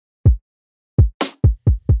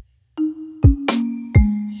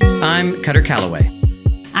I'm Cutter Calloway.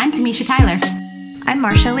 I'm Tamisha Tyler. I'm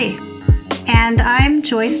Marcia Lee. And I'm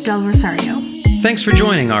Joyce Del Rosario. Thanks for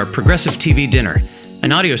joining our Progressive TV Dinner,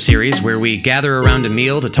 an audio series where we gather around a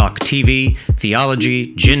meal to talk TV,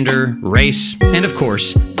 theology, gender, race, and of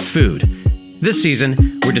course, food. This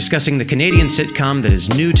season, we're discussing the Canadian sitcom that is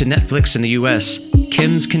new to Netflix in the US,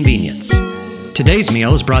 Kim's Convenience. Today's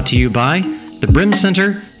meal is brought to you by the Brim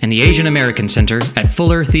Center and the Asian American Center at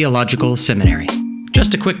Fuller Theological Seminary.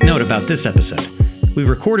 Just a quick note about this episode. We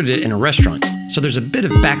recorded it in a restaurant, so there's a bit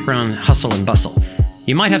of background hustle and bustle.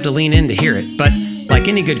 You might have to lean in to hear it, but like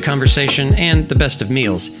any good conversation and the best of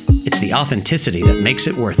meals, it's the authenticity that makes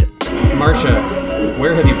it worth it. Marcia,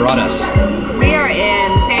 where have you brought us? We are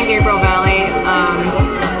in San Gabriel Valley,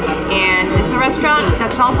 and it's a restaurant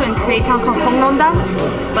that's also in Koreatown called Songnonda,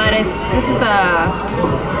 but this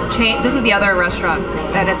is the other restaurant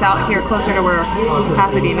that it's out here closer to where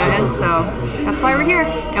Pasadena is, so that's why we're here.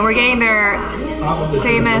 And we're getting their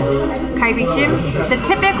famous galbichim that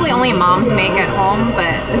typically only moms make at home,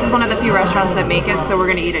 but this is one of the few restaurants that make it, so we're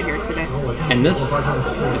going to eat it here today. And this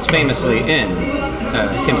is famously in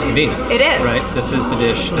Kim's Convenience. It is. Right? This is the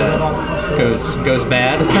dish that goes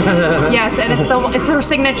bad. Yes, and it's her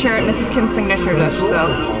signature, Mrs. Kim's signature dish, so.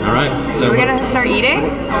 All right. So we're going to start eating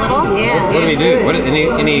a little? Yeah. What do we do?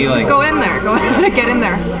 Any like... Just go in there. Get in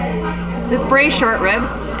there. It's braised short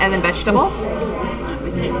ribs and then vegetables.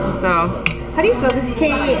 So... How do you spell this?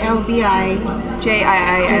 K-L-B-I?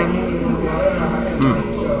 J-I-I-M.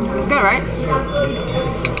 It's good, right?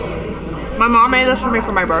 My mom made this for me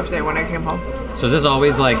for my birthday when I came home. So is this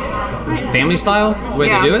always like family style way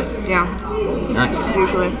they do it? Yeah. Nice.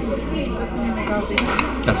 Usually.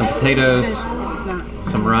 Got some potatoes,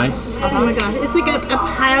 some rice. Oh my gosh, it's like a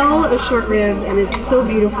pile of short rib and it's so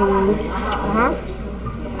beautiful. Uh-huh.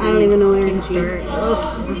 I don't even know where to start.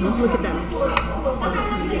 Oh, look at that.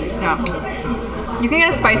 Yeah. You can get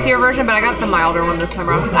a spicier version, but I got the milder one this time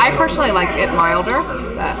around because I personally like it milder.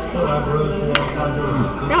 But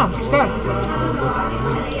yeah, it's good.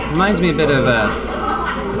 Reminds me a bit of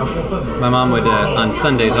my mom would on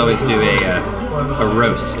Sundays always do a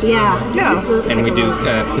roast. Yeah. Yeah. And we do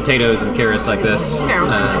potatoes and carrots like this. Yeah.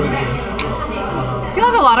 I feel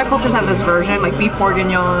like a lot of cultures have this version, like beef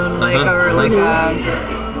bourguignon, or like a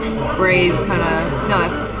braised kind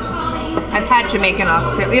of. I've had Jamaican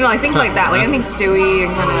oxtail, like things like that. Like anything stewy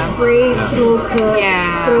and kind of braised, slow cook.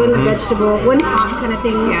 Yeah. Throw in the vegetable, one pot kind of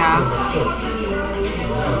thing. Yeah.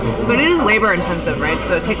 But it is labor intensive, right?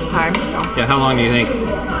 So it takes time. So. Yeah. How long do you think?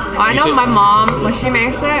 I know my mom, when she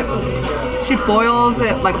makes it, she boils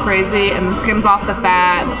it like crazy and then skims off the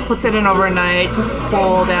fat, puts it in overnight to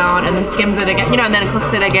cool down, and then skims it again, and then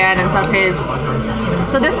cooks it again and sautés.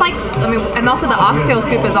 So this and also the oxtail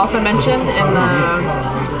soup is also mentioned in the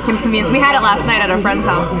Kim's Convenience. We had it last night at a friend's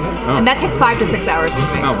house, and that takes 5 to 6 hours to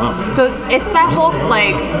make. Oh wow! So it's that whole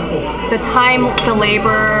the time, the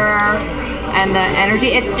labor, and the energy.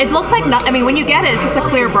 It looks like when you get it, it's just a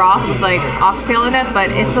clear broth with like oxtail in it,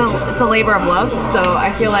 but it's a labor of love. So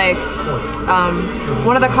I feel like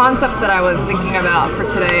one of the concepts that I was thinking about for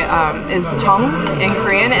today is jeong in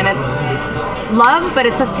Korean, and it's love, but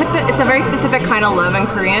it's a very specific kind of love in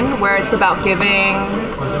Korean where it's about giving.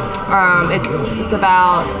 It's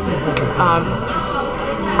about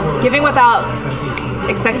giving without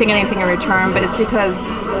expecting anything in return, but it's because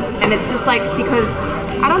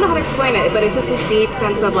I don't know how to explain it, but it's just this deep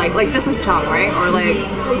sense of like this is jeong, right? Or like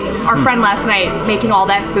our friend last night making all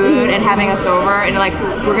that food and having us over, and like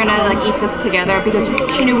we're gonna eat this together because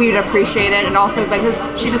she knew we would appreciate it, and also because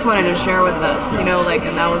she just wanted to share with us, and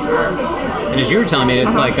that was her. And as you were telling me,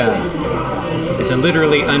 it's like it's a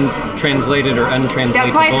literally untranslated or untranslatable.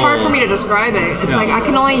 That's why it's hard for me to describe it. It's like I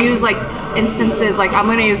can only use instances. Like I'm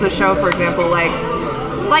gonna use the show for example, like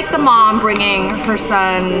the mom bringing her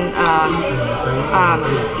son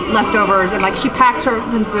leftovers, and she packs her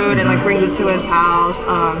food and brings it to his house.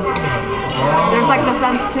 There's the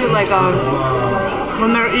sense too,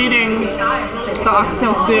 when they're eating the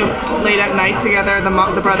oxtail soup late at night together,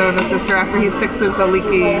 the brother and the sister, after he fixes the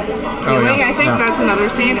leaky ceiling. I think that's another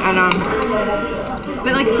scene, and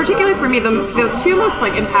but particularly for me, the two most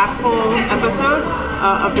impactful episodes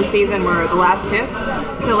of the season were the last two.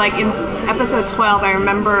 So in episode 12, I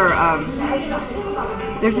remember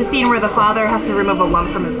there's a scene where the father has to remove a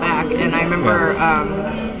lump from his back, and I remember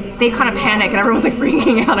they kind of panic and everyone's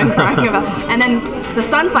freaking out and crying about it. And then the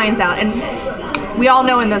son finds out, and we all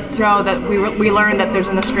know in this show that we learn that there's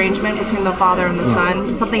an estrangement between the father and the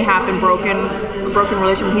son. Something happened, a broken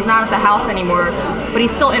relationship. He's not at the house anymore, but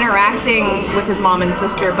he's still interacting with his mom and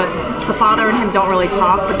sister, but the father and him don't really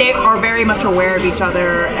talk, but they are very much aware of each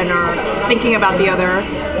other and are thinking about the other.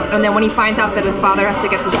 And then when he finds out that his father has to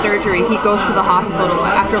get the surgery, he goes to the hospital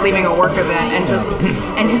after leaving a work event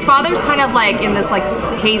and his father's kind of like in this like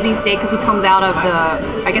hazy state because he comes out of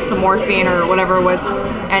the morphine or whatever it was,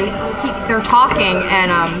 and they're talking,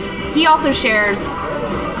 and he also shares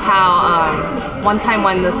how one time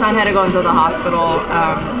when the son had to go into the hospital,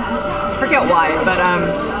 I forget why, but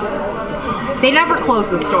they never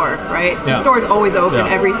closed the store, right? Yeah. The store is always open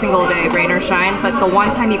Yeah. every single day, rain or shine. But the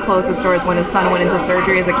one time he closed the store is when his son went into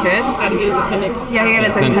surgery as a kid. Had to get his appendix. Yeah, he had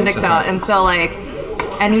his appendix okay. out, and so like,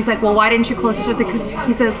 and he's like, well, why didn't you close the store? Because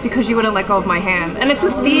he says because you wouldn't let go of my hand, and it's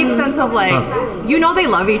this deep sense of like, you know, they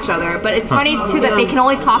love each other, but it's funny too that they can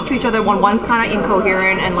only talk to each other when one's kind of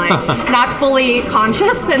incoherent and like not fully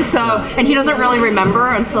conscious, and so and he doesn't really remember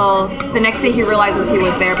until the next day he realizes he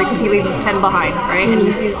was there because he leaves his pen behind, right, and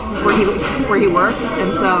you see where he works,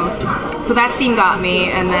 and so that scene got me,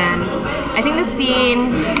 and then I think the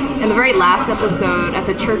scene in the very last episode at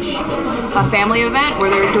the church family event where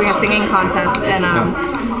they're doing a singing contest, and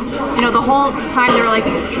you know, the whole time they're like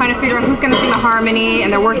trying to figure out who's going to sing the harmony,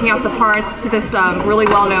 and they're working out the parts to this really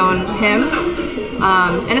well-known hymn.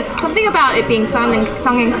 And it's something about it being sung in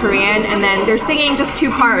Korean, and then they're singing just two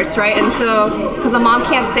parts, right? And so, because the mom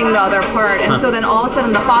can't sing the other part, and so then all of a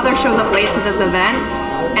sudden the father shows up late to this event,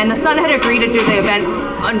 and the son had agreed to do the event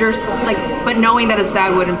but knowing that his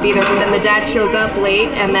dad wouldn't be there. But then the dad shows up late,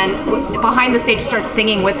 and then behind the stage starts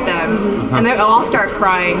singing with them, and they all start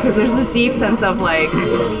crying because there's this deep sense of like.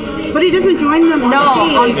 But he doesn't join them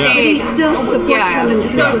on stage. stage. He still supports them.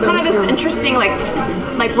 And So it's kind of this interesting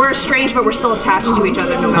like we're estranged, but we're still attached to each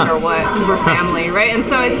other no matter what, because we're family, right? And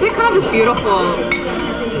so it's like kind of this beautiful,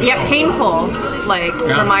 yet painful, like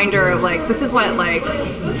reminder of like this is what like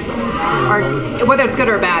our whether it's good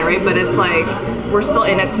or bad, right? But it's like we're still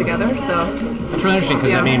in it together. So It's really interesting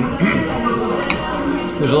because I mean,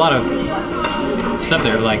 there's a lot of stuff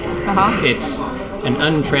there. Like it's an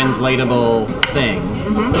untranslatable thing,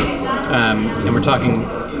 and we're talking,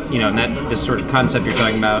 you know, and that this sort of concept you're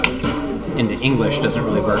talking about into English doesn't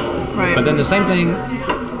really work. Right. But then the same thing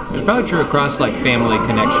is probably true across like family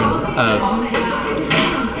connection of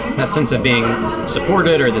that sense of being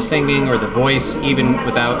supported, or the singing, or the voice, even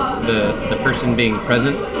without the person being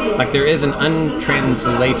present. Like there is an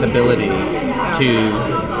untranslatability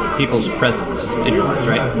to people's presence in your lives,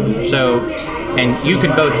 right? So, and you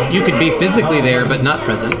could be physically there but not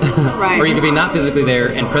present, Right. or you could be not physically there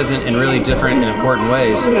and present in really different and important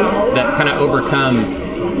ways that kind of overcome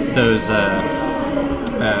those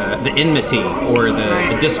the enmity or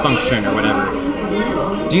the dysfunction or whatever.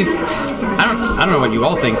 I don't know what you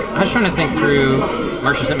all think. I was trying to think through.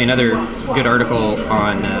 Marcia sent me another good article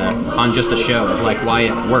on just the show of like why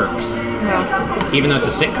it works, even though it's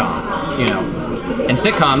a sitcom, you know. And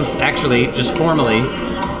sitcoms actually just formally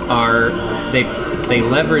they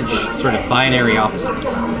leverage sort of binary opposites.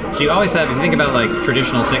 So you always have, if you think about like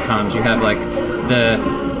traditional sitcoms, you have like the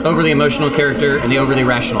overly emotional character and the overly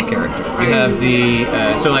rational character. You have the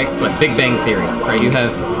so like what, Big Bang Theory, right? You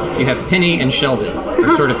have Penny and Sheldon,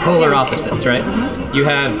 are sort of polar opposites, right? You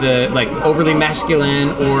have the like overly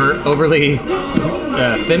masculine or overly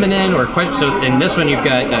feminine, or so in this one you've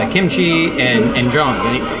got Kimchi and Jong.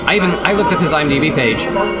 And I looked up his IMDb page,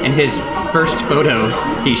 and his first photo,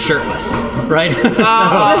 he's shirtless, right?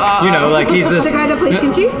 So, you know, like he's this. The guy that plays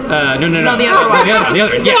Kimchi? No, the other one. the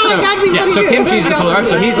other. Yeah, No, that'd be funny so too. Kimchi's the polar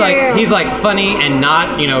opposite. So he's like Yeah. he's like funny and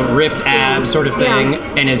not, you know, ripped abs sort of thing,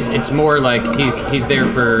 and it's more like he's there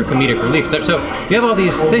for comedic relief. So you have all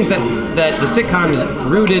these things that the sitcom is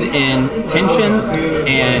rooted in tension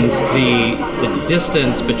and the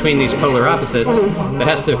distance between these polar opposites that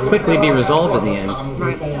has to quickly be resolved in the end.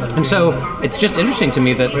 And so it's just interesting to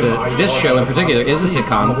me that this show in particular is a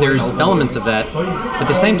sitcom. There's elements of that. At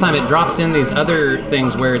the same time, it drops in these other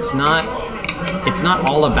things where it's not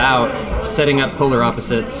all about setting up polar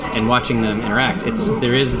opposites and watching them interact.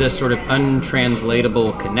 There is this sort of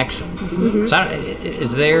untranslatable connection. So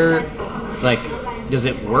is there, like, does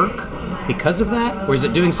it work because of that? Or is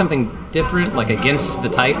it doing something different, like against the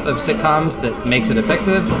type of sitcoms that makes it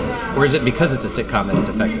effective? Or is it because it's a sitcom that it's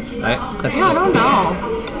effective? I don't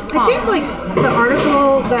know. I think like the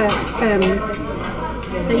article that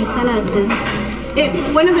you sent us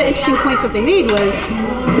is one of the interesting points that they made was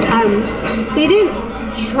they didn't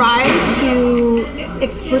try to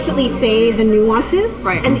explicitly say the nuances,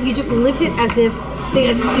 Right. and you just lived it as if they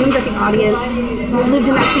assumed that the audience lived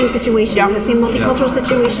in that same situation, the same multicultural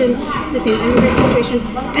situation, the same immigrant situation,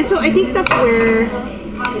 and so I think that's where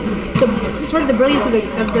the sort of the brilliance of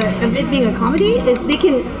it being a comedy is they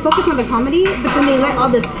can focus on the comedy, but then they let all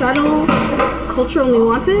the subtle cultural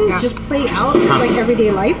nuances just play out like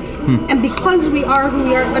everyday life. And because we are who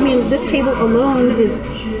we are, I mean, this table alone is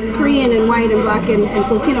Korean and white and black and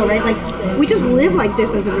Filipino, right? Like, we just live like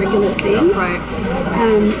this as a regular thing. Right.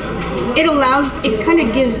 It kind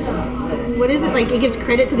of gives, what is it, like, it gives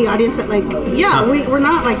credit to the audience that, like, we're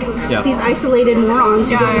not like these isolated morons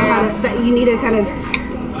who don't know how to, that you need to kind of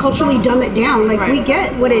culturally dumb it down. Like, we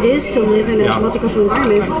get what it is to live in a multicultural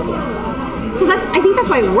environment. So I think that's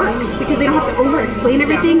why it works, because they don't have to over-explain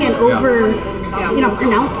everything and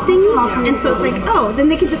pronounce things. And so it's like, then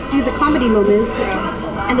they can just do the comedy moments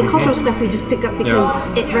and the cultural stuff we just pick up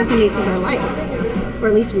because it resonates with our life, or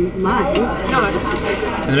at least mine.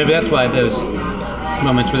 And maybe that's why those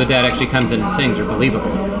moments where the dad actually comes in and sings are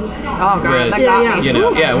believable. Oh god, whereas, that got me.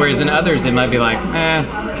 Whereas in others it might be like,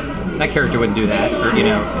 that character wouldn't do that, or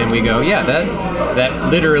and we go, that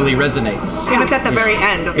literally resonates. And it's at the very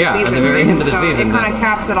end of the season. At the very end of the season. It kind of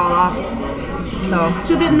caps it all off.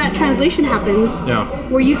 So then that translation happens,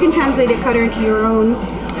 where you can translate it, Cutter, into your own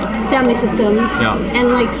family system,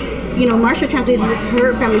 and like, Marsha translated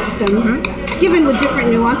her family system, given with different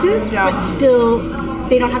nuances, but still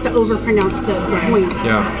they don't have to overpronounce the points.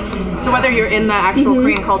 So whether you're in the actual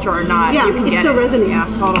Korean culture or not, you can it get still resonates. Yeah,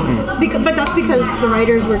 totally. But that's because the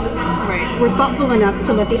writers were thoughtful enough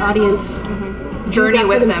to let the audience journey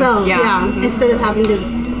with themselves. them. Instead of having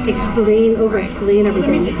to over-explain everything.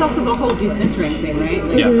 I mean, it's also the whole decentering thing, right?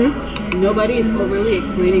 Nobody is overly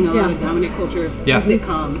explaining a lot of dominant culture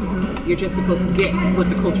sitcoms. You're just supposed to get what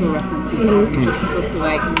the cultural references are. You're just supposed to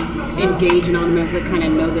like engage and automatically kind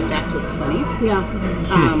of know that that's what's funny.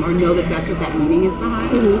 Or know that that's what that meaning is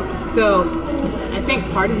behind. So I think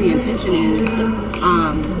part of the intention is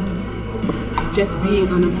just being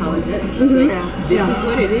unapologetic. This is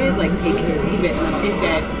what it is, like, take it or leave it. And I think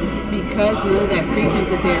that because none of that pretense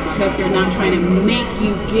is there, because they're not trying to make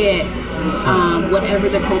you get whatever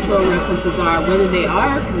the cultural references are, whether they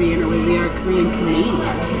are Korean or whether they are Korean Canadian,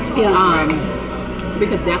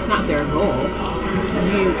 because that's not their goal.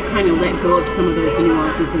 You kind of let go of some of those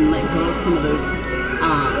nuances and let go of some of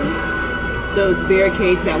those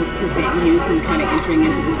barricades that would prevent you from kind of entering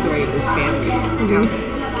into the story of this family.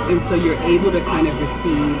 And so you're able to kind of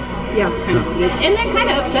receive kind of this, and that kind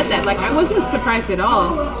of upset that. Like, I wasn't surprised at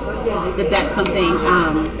all that that's something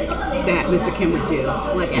that Mr. Kim would do,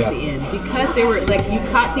 like, at the end, because they were like, you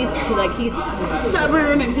caught these, like, he's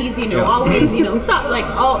stubborn and he's always stop, like,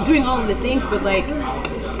 doing all of the things, but like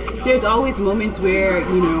there's always moments where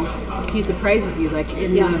he surprises you, like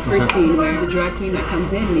in the first scene where the drag queen that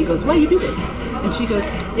comes in and he goes, why you do this? And she goes,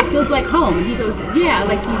 it feels like home. And he goes, yeah,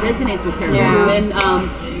 like he resonates with her. And then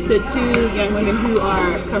the two young women who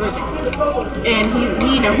are covered, and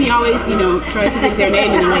he always tries to get their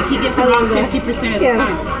name, and like he gets it wrong 50% of the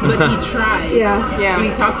time, but he tries. And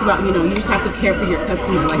he talks about you just have to care for your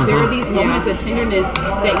customer. Like there are these moments of tenderness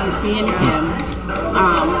that you see in him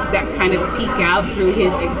that kind of peek out through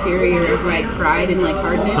his exterior of like pride and like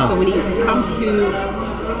hardness. So when he comes to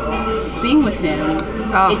sing with them,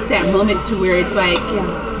 it's that moment to where it's like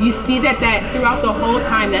you see that throughout the whole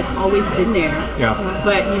time that's always been there.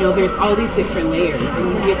 But there's all these different layers, and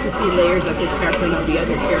you get to see layers of his character and of the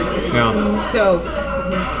other characters. So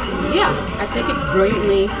I think it's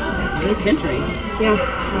brilliantly decentering.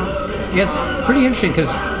 It's pretty interesting because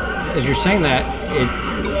as you're saying that,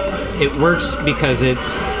 it works because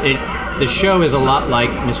the show is a lot like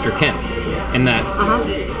Mr. Kim in that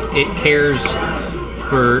it cares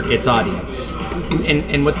for its audience.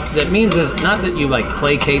 And what that means is not that you like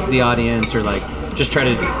placate the audience or like just try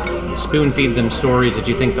to spoon feed them stories that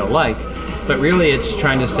you think they'll like, but really it's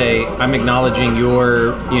trying to say, I'm acknowledging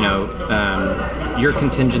your your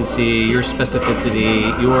contingency, your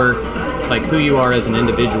specificity, your like who you are as an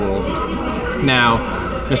individual. Now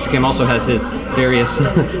Mr. Kim also has his various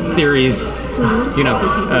theories.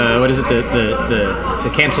 What is it?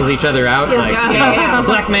 The cancels each other out.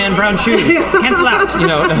 Black man, brown shoes, cancel out.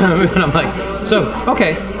 And I'm like, so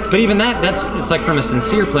okay, but even it's like from a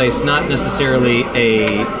sincere place, not necessarily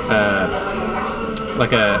a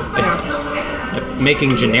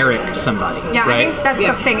making generic somebody. Yeah, right? I think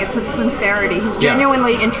that's the thing. It's his sincerity. He's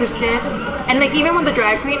genuinely interested, and like even with the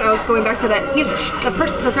drag queen, I was going back to that.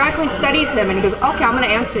 The drag queen studies him, and he goes, "Okay, I'm going to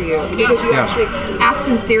answer you because you actually ask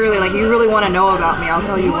sincerely. Like you really want to know about me. I'll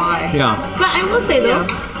tell you why." But I will say though,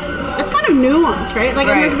 it's kind of nuanced, right? Like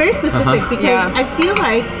and it's very specific because I feel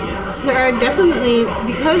like there are definitely,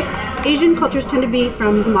 because Asian cultures tend to be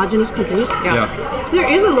from homogenous countries. There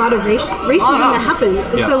is a lot of racism that happens,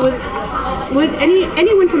 and so with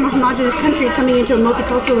anyone from a homogenous country coming into a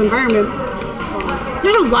multicultural environment,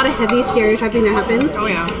 there's a lot of heavy stereotyping that happens. Oh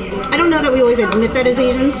yeah. I don't know that we always admit that as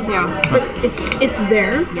Asians. Yeah. But it's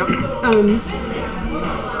there. Yep.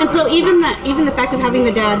 And so even the fact of having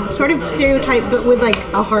the dad sort of stereotype, but with like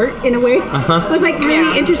a heart in a way, was like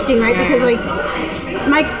really interesting, right? Because like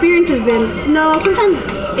my experience has been sometimes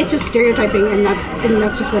it's just stereotyping, and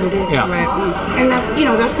that's just what it is. Yeah. Right. And that's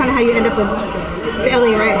that's kind of how you end up with the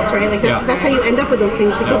LA riots, right? Like that's how you end up with those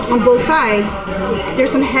things, because on both sides there's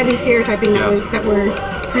some heavy stereotyping that were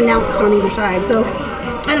announced on either side. So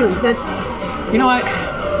I don't know. That's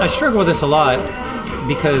I struggle with this a lot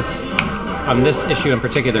because on this issue in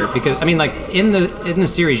particular, because I mean, like in the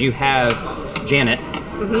series you have Janet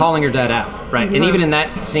calling her dad out, right? And even in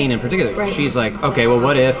that scene in particular, she's like, okay, well,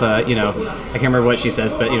 what if I can't remember what she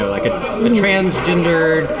says, but like a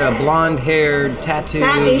transgendered, blonde-haired, tattooed,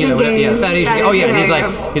 fat Asian gay. Fat Asian gay. Oh yeah, and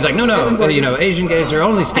he's like, no, Asian gays are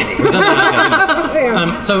only skinny, or something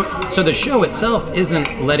like that. So the show itself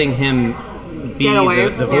isn't letting him be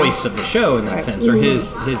the voice of the show in that sense, or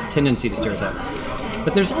his tendency to stereotype.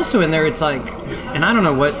 But there's also in there, it's like, and I don't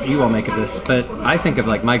know what you all make of this, but I think of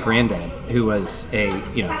like my granddad, who was a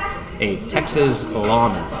Texas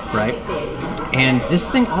lawman, right? And this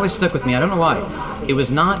thing always stuck with me. I don't know why. It was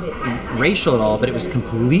not racial at all, but it was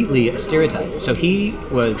completely a stereotype. So he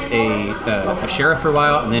was a sheriff for a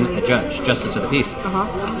while, and then a judge, justice of the peace.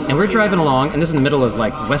 And we're driving along, and this is in the middle of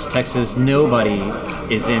like West Texas. Nobody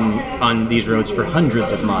is on these roads for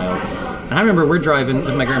hundreds of miles. And I remember we're driving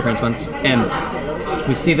with my grandparents once, and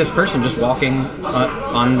we see this person just walking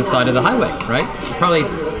on the side of the highway, right? Probably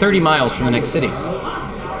 30 miles from the next city.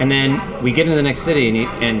 And then we get into the next city,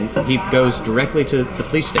 and he goes directly to the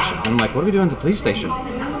police station. And I'm like, what are we doing at the police station?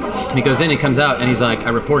 And he goes in, he comes out, and he's like, I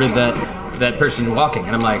reported that person walking.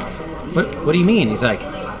 And I'm like, what do you mean? He's like,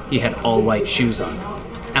 he had all white shoes on.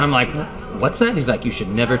 And I'm like, what's that? And he's like, you should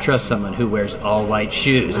never trust someone who wears all white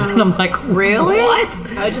shoes. And I'm like, really? What?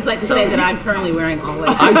 I would just like to say that I'm currently wearing all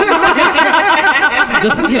white shoes.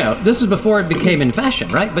 This is before it became in fashion,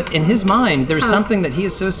 right? But in his mind, there's something that he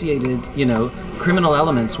associated, criminal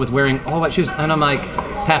elements with wearing all white shoes. And I'm like,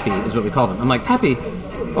 Pappy is what we called him. I'm like, Pappy,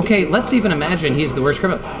 okay, let's even imagine he's the worst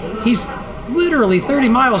criminal. He's literally 30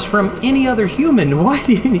 miles from any other human. Why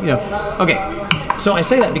do you, Okay, so I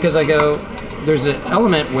say that because I go, there's an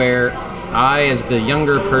element where I, as the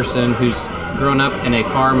younger person who's grown up in a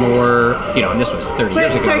far more, and this was 30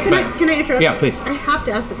 years ago. Sorry, can I interrupt? Yeah, please. I have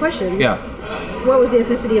to ask the question. Yeah. What was the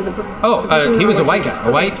ethnicity of the person? He was a white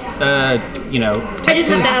guy, Texas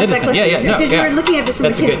citizen. Because you were looking at this from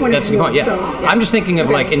a kid's point of view. That's a good point. Yeah. So, I'm just thinking of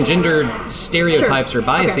like engendered stereotypes or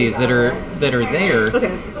biases that are there,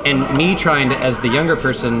 and me trying to, as the younger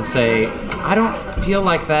person, say, I don't feel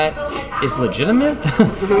like that is legitimate.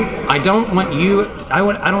 I don't want I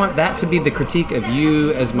don't want that to be the critique of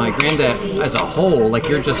you as my granddad as a whole. Like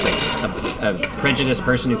you're just a prejudiced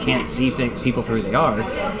person who can't see people for who they are.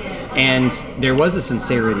 And there was a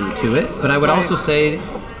sincerity to it, but I would also say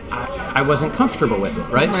I wasn't comfortable with it,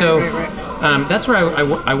 right? That's where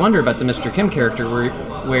I wonder about the Mr. Kim character,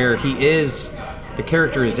 where he is, the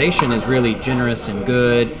characterization is really generous and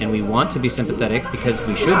good, and we want to be sympathetic because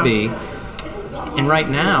we should be. And right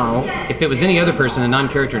now, if it was any other person, a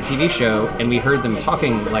non-character in a TV show, and we heard them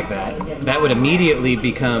talking like that would immediately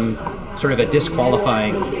become sort of a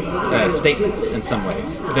disqualifying statements in some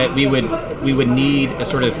ways. That we would need a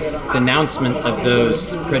sort of denouncement of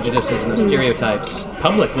those prejudices and those stereotypes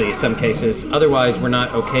publicly in some cases. Otherwise, we're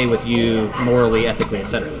not okay with you morally, ethically,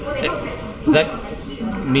 etc. Does that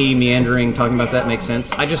me meandering talking about that make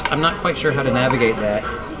sense? I'm not quite sure how to navigate that.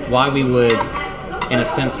 Why we would, in a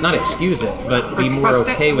sense, not excuse it, but be more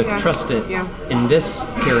okay with trust it in this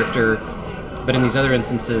character, but in these other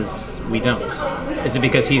instances we don't. Is it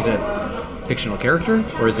because he's a fictional character,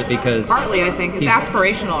 or is it because partly I think it's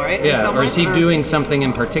aspirational, right? Yeah, or is he doing something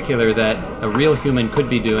in particular that a real human could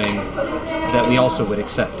be doing that we also would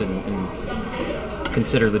accept and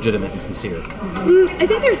consider legitimate and sincere? I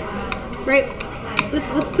think there's Let's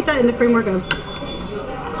put that in the framework of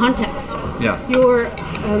context. Yeah. Your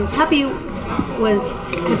Happy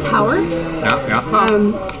had power.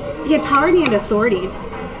 He had power and he had authority.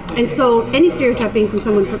 And so any stereotyping from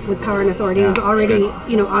someone with power and authority is already,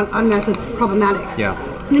 automatically problematic. Yeah.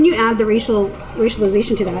 And then you add the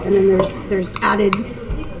racialization to that, and then there's added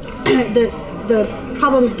the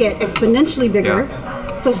problems get exponentially bigger. Yeah.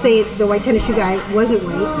 So say the white tennis shoe guy wasn't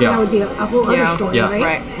white, that would be a whole other story,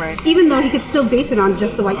 right? Right. Even though he could still base it on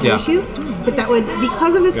just the white tennis shoe, but that would,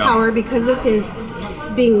 because of his power, because of his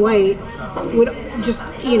being white, would just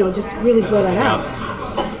really blow that out.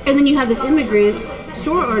 And then you have this immigrant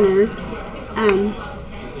store owner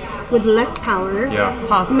with less power,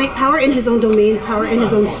 Yeah. make power in his own domain, power in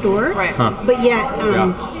his own store, Right. but yet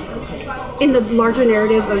in the larger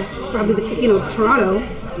narrative of probably Toronto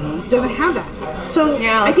doesn't have that. So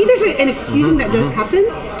Yeah. I think there's an excusing that does happen,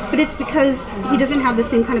 but it's because he doesn't have the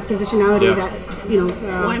same kind of positionality that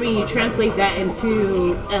Well, I mean, you translate that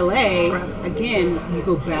into LA, again, you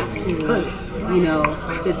go back to,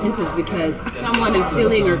 the tenses, because someone is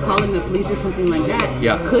stealing or calling the police or something like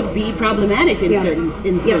that could be problematic in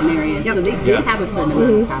certain areas. So they did have a certain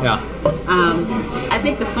amount of power. I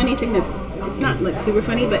think the funny thing it's not like super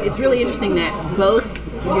funny, but it's really interesting that both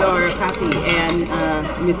your Papi and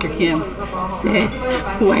Mr. Kim said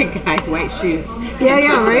white guy, white shoes.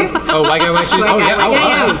 Yeah, right? Oh, white guy, white shoes. White Oh, guy, yeah.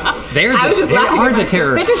 white guy. They I was just are laughing. the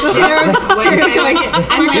terrorists. That just shared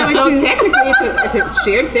So technically it's a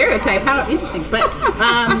shared stereotype. How interesting. But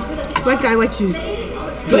white guy, white shoes.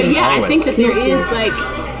 But yeah, Always. I think that there is like,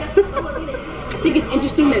 I think it's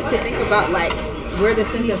interesting to think about like where the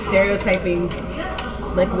sense of stereotyping,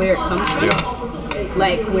 like where it comes from.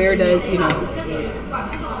 Like where does,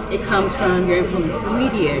 it comes from your influences in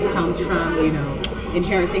media, it comes from,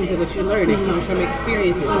 inherent things of what you learn, it comes from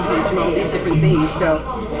experiences, it comes from all these different things. So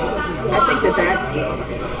I think that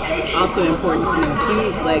that's also important to know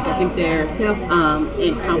too. Like I think they're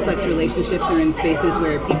in complex relationships or in spaces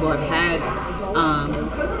where people have had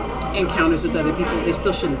encounters with other people, they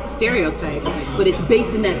still shouldn't stereotype, but it's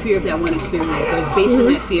based in that fear of that one experience, or it's based in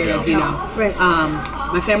that fear of,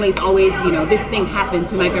 my family's always, this thing happened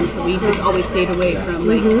to my grandma, so we've just always stayed away from,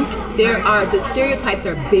 like, the stereotypes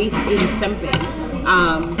are based in something. So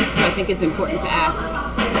I think it's important to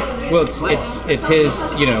ask. Well, it's his,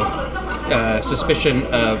 suspicion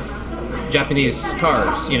of Japanese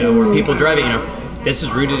cars, or people driving, this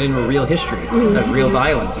is rooted in a real history of real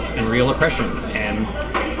violence and real oppression, and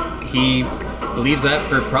he believes that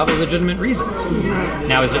for probably legitimate reasons.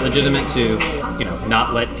 Now, is it legitimate to,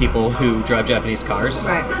 not let people who drive Japanese cars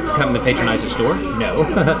come to patronize a store? No.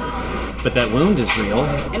 But that wound is real.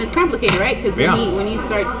 And it's complicated, right? Because when he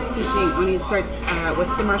starts teaching,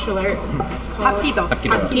 what's the martial art called?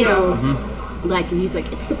 Hapkido. Like, and he's like,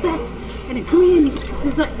 it's the best. And the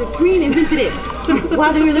Korean invented it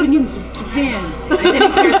while they were living in Japan. And then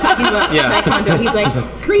he starts talking about Taekwondo. He's like,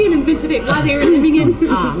 Korean invented it while they were living in.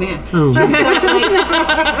 Oh man.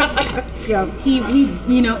 He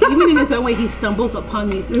even in his own way, he stumbles upon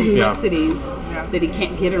these complexities that he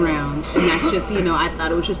can't get around, and that's just I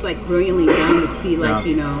thought it was just like brilliantly done to see like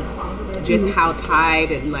just how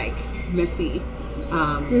tied and like messy a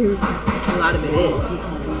lot of it is,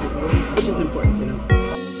 which is important to know.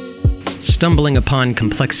 Stumbling upon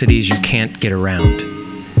complexities you can't get around,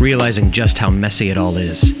 realizing just how messy it all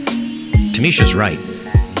is. Tamisha's right.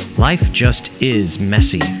 Life just is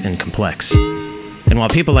messy and complex. And while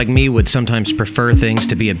people like me would sometimes prefer things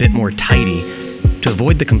to be a bit more tidy, to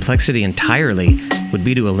avoid the complexity entirely would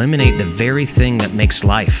be to eliminate the very thing that makes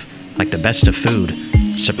life, like the best of food,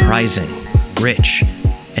 surprising, rich,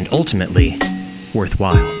 and ultimately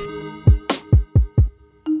worthwhile.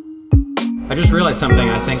 I just realized something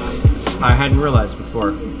I think I hadn't realized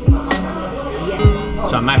before.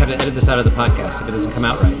 So I might have to edit this out of the podcast if it doesn't come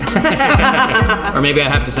out right. Or maybe I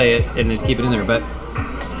have to say it and keep it in there. But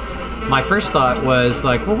my first thought was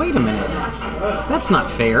like, well, wait a minute. That's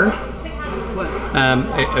not fair. What?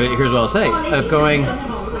 Here's what I'll say. Of going,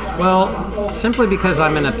 well, simply because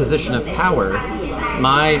I'm in a position of power,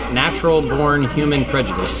 my natural born human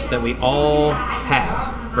prejudice that we all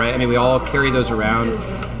have, right? I mean, we all carry those around,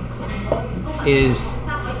 is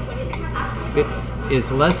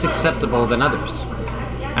less acceptable than others.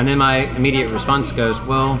 And then my immediate response goes,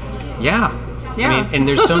 well, yeah. I mean, and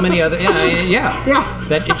there's so many other,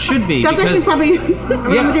 that it should be. That's because, actually probably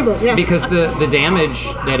around the table. Yeah. Because the damage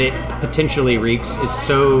that it potentially wreaks is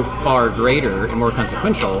so far greater and more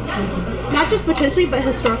consequential. Not just potentially, but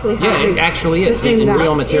historically. Yeah, it actually is in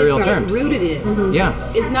real material terms. Rooted in.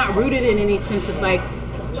 Yeah. It's not rooted in any sense of like,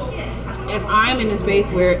 if I'm in a space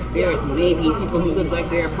where there may be people who look like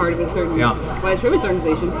they're a part of a certain white supremacist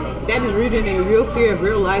organization, that is rooted in a real fear of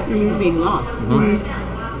real lives of people being lost.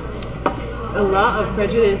 A lot of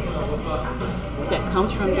prejudice that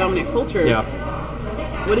comes from dominant culture,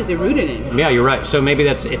 what is it rooted in? Yeah, you're right. So maybe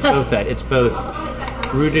it's both that. It's both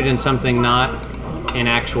rooted in something not in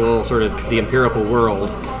actual sort of the empirical world,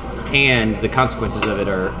 and the consequences of it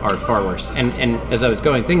are far worse. And as I was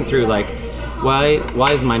thinking through, like,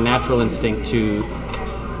 why is my natural instinct to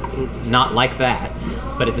not like that,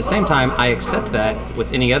 but at the same time I accept that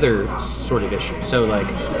with any other sort of issue. So like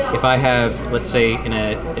if I have, let's say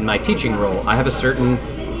in my teaching role, I have a certain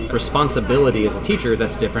responsibility as a teacher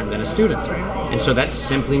that's different than a student, and so that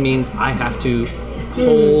simply means I have to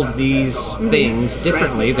hold these things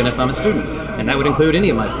differently than if I'm a student. And that would include any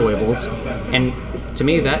of my foibles. And to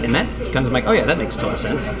me, that comes like, oh yeah, that makes total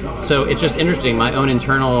sense. So it's just interesting, my own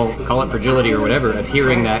internal, call it fragility or whatever, of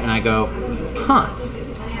hearing that, and I go, huh,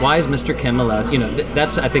 why is Mr. Kim allowed? You know,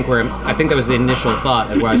 that's I think that was the initial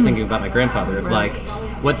thought of where I was thinking about my grandfather, of like,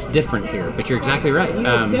 what's different here? But you're exactly right. You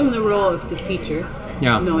assume the role of the teacher.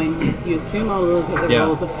 Yeah. Knowingly, you assume all those other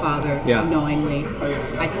roles of father knowingly.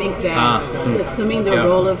 I think that assuming the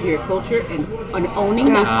role of your culture and owning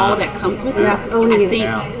that all that comes with it, owning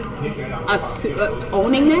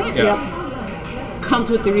that comes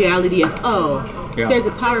with the reality of there's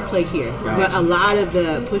a power play here. But a lot of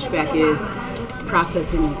the pushback is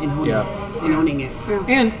processing and owning it.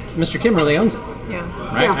 And Mr. Kim really owns it. Yeah.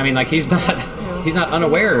 Right. I mean, like he's not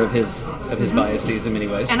unaware of his biases in many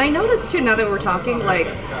ways. And I noticed too, now that we're talking, like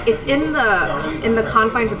it's in the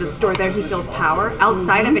confines of his store there he feels power.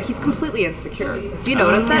 Outside of it, he's completely insecure. Do you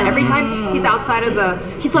notice that? Every time he's outside of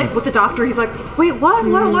he's like with the doctor, he's like, wait, what?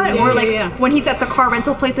 Or like when he's at the car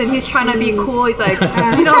rental place and he's trying to be cool, he's like,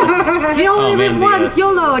 you only live once,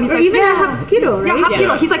 YOLO, and he's like, even at Hapkido, right? Yeah,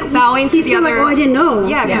 Hapkido. He's like bowing to the other. Like, I didn't know.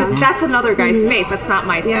 Yeah, that's another guy's space. That's not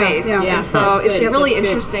my space. Yeah. So it's really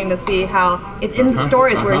interesting to see how in the store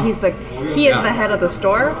is where he is the head of the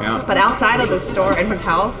store, but outside of the store in his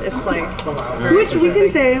house, it's like which we can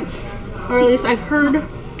say, or at least I've heard,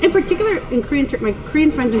 in particular in Korean my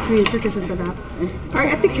Korean friends in Korean churches have said that our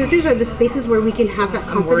ethnic churches are the spaces where we can have that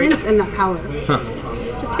confidence and that power.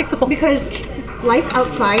 Just take the whole because life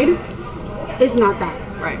outside is not that.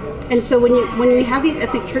 Right. And so when we have these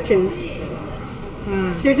ethnic churches,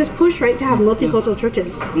 there's this push, right, to have multicultural churches.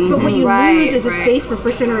 But what you lose is a space for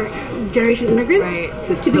first-generation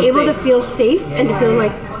immigrants to be able to feel safe and to feel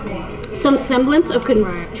like some semblance of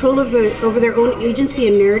control over their own agency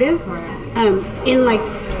and narrative in like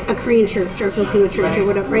a Korean church or a Filipino church or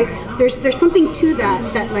whatever, right? There's something to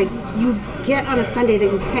that like you get on a Sunday that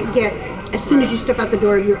you can't get as soon as you step out the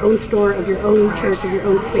door of your own store, of your own church, of your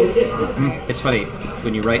own space. It's funny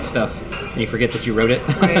when you write stuff and you forget that you wrote it.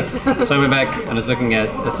 So I went back and I was looking at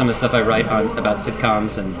some of the stuff I write about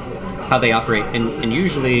sitcoms and how they operate. And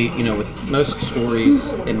usually, with most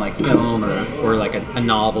stories in like film or like a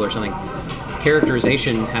novel or something,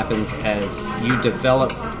 characterization happens as you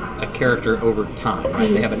develop a character over time, right?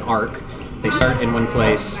 They have an arc. They start in one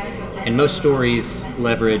place. And most stories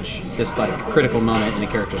leverage this like critical moment in a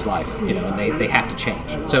character's life, and they have to change.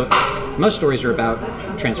 So most stories are about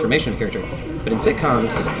transformation of character. But in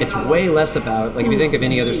sitcoms, it's way less about, like if you think of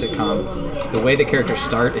any other sitcom, the way the characters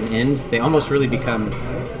start and end, they almost really become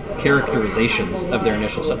characterizations of their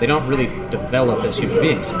initial self. They don't really develop as human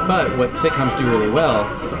beings. But what sitcoms do really well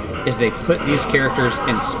is they put these characters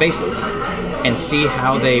in spaces and see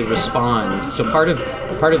how they respond. So part of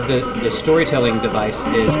the storytelling device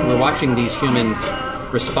is we're watching these humans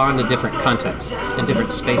respond to different contexts and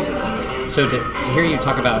different spaces. So to hear you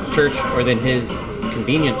talk about church or then his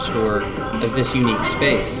convenience store as this unique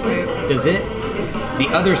space, let's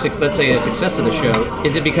say the success of the show,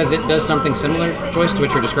 is it because it does something similar, Joyce, to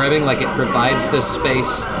what you're describing? Like it provides this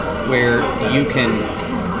space where you can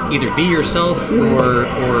either be yourself or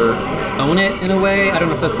own it in a way. I don't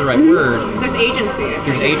know if that's the right word. There's agency.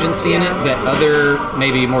 There's agency in it that other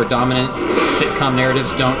maybe more dominant sitcom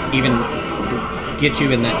narratives don't even get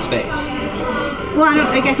you in that space. Well,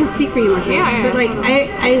 I can speak for you, Martha. But like,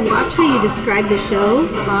 I watch how you describe the show,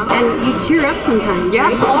 and you tear up sometimes.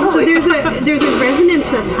 Yeah, right? totally. So there's a resonance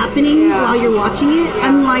that's happening while you're watching it,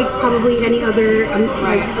 unlike probably any other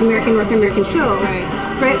like North American show,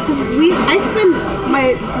 right? Because I spend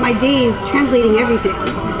my days translating everything.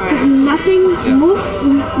 Because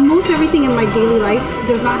most everything in my daily life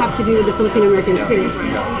does not have to do with the Filipino American experience.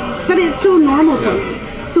 But it's so normal for me.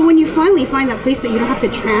 So when you finally find that place that you don't have to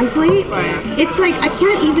translate, it's like I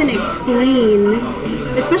can't even explain,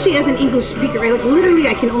 especially as an English speaker, right? Like literally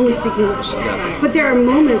I can only speak English. But there are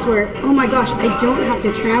moments where, oh my gosh, I don't have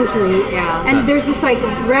to translate. And there's this like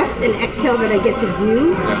rest and exhale that I get to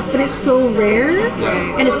do, but it's so rare.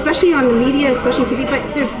 And especially on the media, especially on TV, but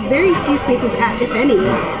there's very few spaces, if any,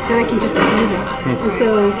 that I can just do that. And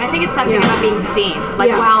so I think it's something about being seen.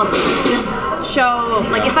 Like, wow, this show,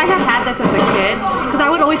 like if I had this as a kid, because I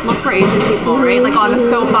would always look for Asian people, right? Like on a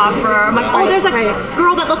soap opera, I'm like, oh, there's a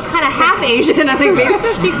girl that looks kind of half Asian. I think maybe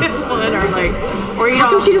she is one, or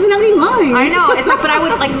how come she doesn't have any lines? I know, it's like, but I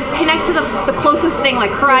would like connect to the closest thing,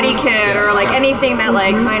 like Karate Kid, or like anything that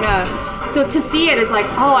like kind of. So to see it is like,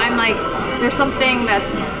 oh, I'm like, there's something that,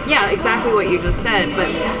 exactly what you just said, but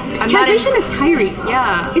translation is tiring.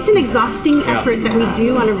 It's an exhausting effort that we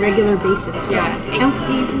do on a regular basis.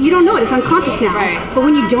 And you don't know it, it's unconscious now. But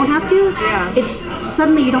when you don't have to, it's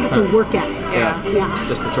suddenly you don't have to work at it. Yeah.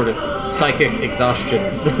 Just the sort of psychic exhaustion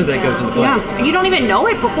that goes into play. Yeah. And you don't even know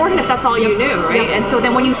it beforehand if that's all you knew, right? And so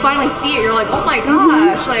then when you finally see it, you're like, oh my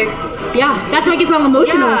gosh, like... Yeah, that's why it gets all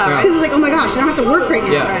emotional. Yeah. Because it's like, oh my gosh, I don't have to work right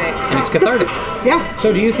now. Yeah, Right. and it's cathartic. Yeah.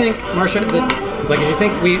 So do you think, Marcia, that, like, do you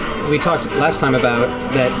think we talked last time about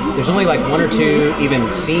that there's only like one or two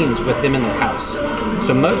even scenes with them in their house?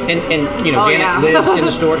 So, and you know, Janet lives in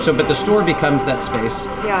the store, so, but the store becomes that space,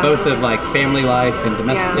 both of like family life and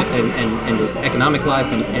domestic and economic life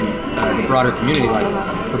and the broader community life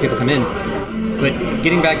where people come in. But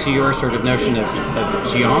getting back to your sort of notion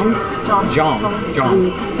of John,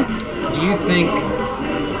 do you think,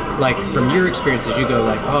 like, from your experiences, you go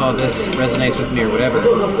like, oh, this resonates with me or whatever.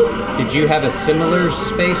 Did you have a similar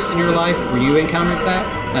space in your life where you encountered that?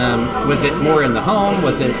 Was it more in the home?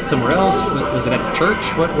 Was it somewhere else? Was it at the church?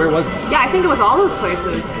 Where was that? Yeah, I think it was all those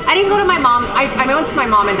places. I didn't go to my mom. I went to my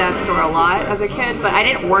mom and dad's store a lot as a kid, but I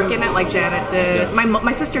didn't work in it like Janet did. Yeah.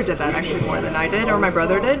 My sister did that actually more than I did, or my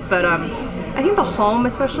brother did. But I think the home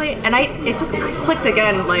especially, and it just clicked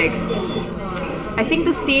again. Like, I think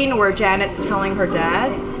the scene where Janet's telling her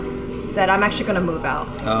dad that I'm actually going to move out.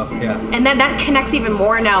 Oh, yeah. And then that connects even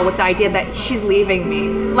more now with the idea that she's leaving me.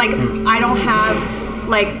 Like, I don't have,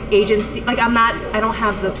 like, agency. Like, I don't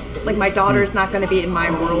have the, like, my daughter's not going to be in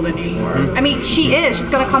my world anymore. I mean, she is. She's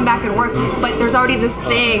going to come back and work. But there's already this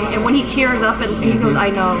thing. And when he tears up and he goes, I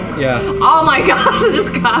know. Yeah. Oh, my gosh. It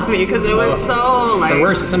just got me because it was so, like. Or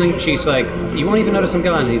worse, it's something she's like, you won't even notice I'm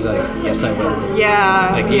gone. And he's like, yes, I will.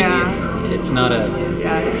 Yeah. Like, it's not a...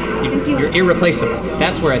 Yeah. You're irreplaceable.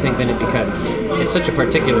 That's where I think then it becomes, it's such a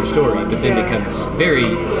particular story, but then becomes very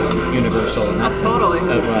universal in that sense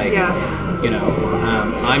of like, you know,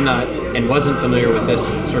 I'm not and wasn't familiar with this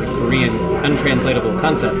sort of Korean untranslatable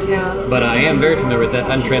concept, but I am very familiar with that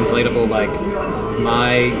untranslatable, like,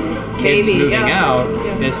 my kids moving out,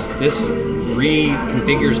 this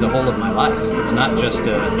reconfigures the whole of my life. It's not just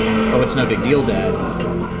it's no big deal, Dad.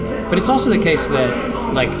 But it's also the case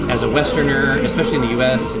that, like, as a Westerner, especially in the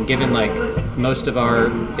U.S., and given, like, most of our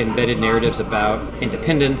embedded narratives about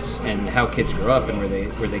independence and how kids grow up and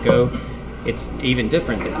where they go, it's even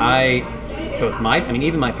different. That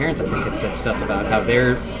even my parents, I think, had said stuff about how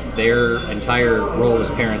their entire role as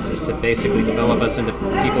parents is to basically develop us into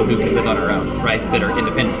people who can live on our own, right? That are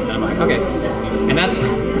independent. And I'm like, okay, and that's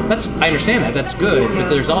I understand that. That's good, but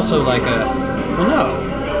there's also like no,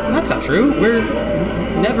 that's not true. We're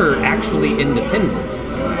never actually independent.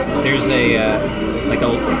 There's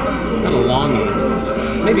not a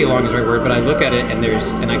longing, maybe a longing is the right word, but I look at it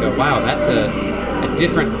and I go, wow, that's a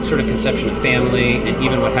different sort of conception of family, and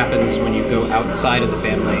even what happens when you go outside of the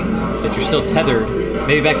family, that you're still tethered.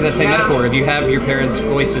 Maybe back to that same metaphor, if you have your parents'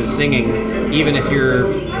 voices singing, even if you're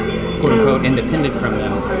quote unquote independent from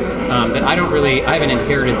them, that I haven't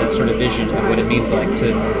inherited that sort of vision of what it means like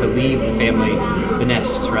to leave the family, the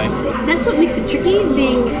nest, right? That's what makes it tricky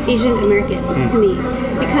being Asian American to me,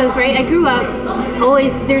 because I grew up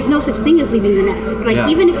there's no such thing as leaving the nest. Like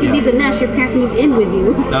even if you leave the nest, your parents move in with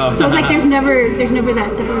you. Oh. So it's like there's never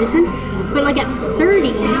that separation. But like at 30,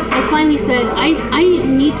 I finally said, I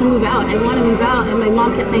need to move out. I want to move out. And my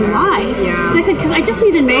mom kept saying, why? Yeah. And I said, because I just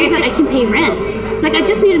need to know that I can pay rent. Like I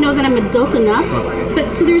just need to know that I'm adult enough.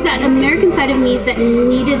 But so there's that American side of me that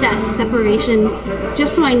needed that separation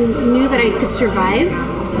just so I knew that I could survive.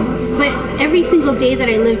 But every single day that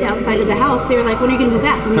I lived outside of the house, they were like, when are you going to move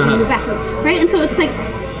back? When are you going to move back? Right? And so it's like,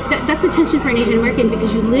 that's a tension for an Asian American,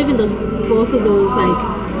 because you live in both of those like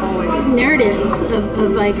narratives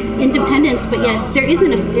of like independence, but yet there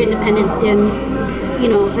isn't an independence in,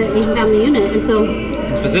 an Asian family unit. And so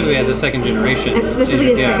specifically as a second generation.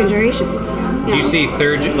 Especially as a second generation. Do you see if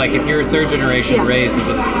you're a third generation raised, is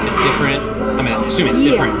it different? I mean, I assume it's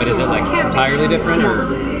different, but is it like entirely different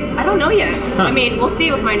or? I don't know yet. I mean, we'll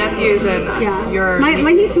see with my nephews and your... My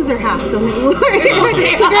nieces are half, so maybe we'll...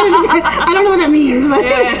 I don't know what that means, but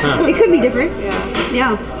it could be different.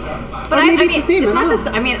 Yeah. But I mean, it's not just...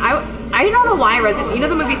 I mean, I don't know why I resonate. You know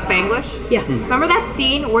the movie Spanglish? Yeah. Remember that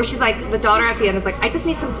scene where she's like, the daughter at the end is like, I just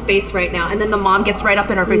need some space right now. And then the mom gets right up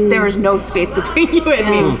in her face, there is no space between you and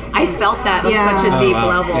me. I felt that on such a deep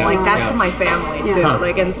level. Yeah. Like, that's my family, too.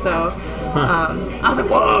 Like, and so... I was like,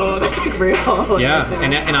 whoa, that's like real. Yeah,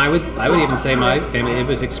 and I would even say my family, it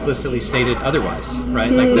was explicitly stated otherwise, right?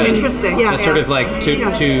 Like so interesting. That's sort of like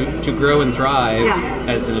to grow and thrive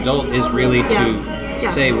as an adult is really to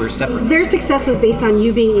say we're separate. Their success was based on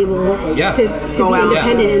you being able to be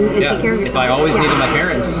independent and take care of yourself. If I always needed my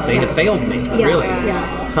parents, they had failed me. Really.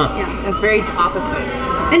 It's very opposite.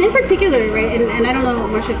 And in particular, right, and I don't know,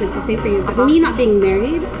 Marsha, if it's the same for you, but me not being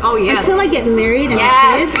married, until I get married and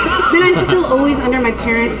have kids, then I'm still always under my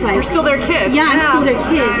parents, like... You're still their kid. Yeah, I'm still their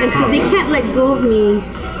kid, and so they can't let go of me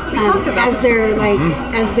as their, like,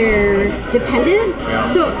 as their dependent.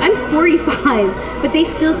 Yeah. So I'm 45, but they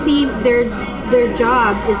still see their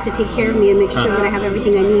job is to take care of me and make sure that I have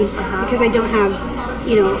everything I need because I don't have,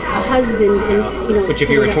 you know, a husband and, you know. Which if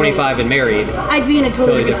you were 25 and married, I'd be in a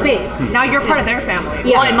totally different space. Now you're part of their family.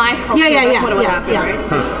 Yeah. Well, in my culture, that's what would happen, right?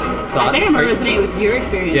 I think I'm going to resonate with your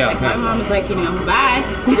experience. Yeah, like my mom was like, you know, bye.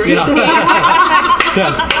 You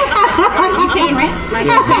paying rent? Like,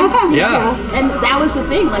 and that was the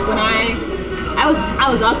thing. Like when I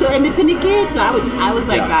was also an independent kid, so I was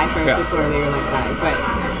like bye first before they were like bye. But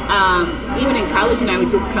even in college, and I would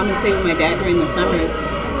just come and stay with my dad during the summers,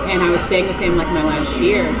 and I was staying with him like my last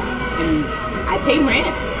year, and I paid rent.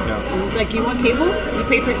 And he's like, you want cable? You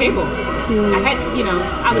pay for cable. I had, you know,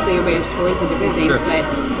 obviously everybody has chores and different things, but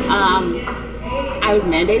I was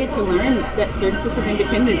mandated to learn that certain sense of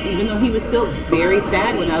independence, even though he was still very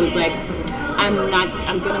sad when I was like, I'm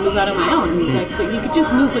going to move out on my own. And he's like, but you could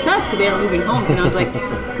just move with us because they were moving homes. And I was like,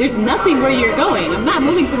 there's nothing where you're going. I'm not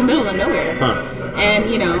moving to the middle of nowhere. And,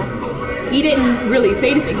 you know, he didn't really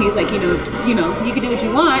say anything. He's like, you know, you can do what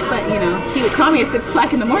you want, but, you know, he would call me at 6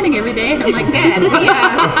 o'clock in the morning every day. And I'm like, Dad,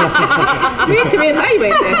 we need to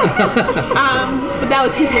reevaluate this. But that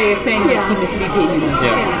was his way of saying that he missed me being in the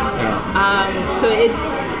so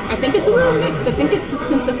I think it's a little mixed. I think it's a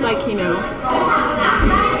sense of like, you know,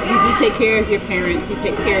 you do take care of your parents, you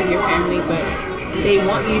take care of your family, but they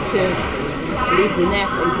want you to leave the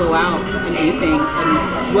nest and go out and do things.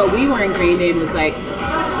 And what we were ingrained in was like,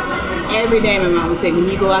 every day my mom would say, when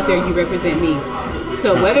you go out there, you represent me.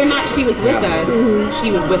 So whether or not she was with us,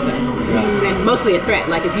 she was with us. Mostly a threat.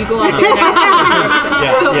 Like if you go out there,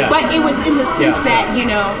 but it was in the sense that, you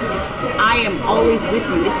know, I am always with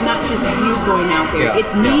you. It's not just you going out there.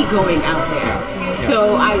 It's me going out there.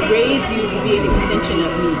 So I raise you to be an extension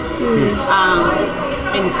of me.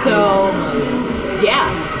 And so,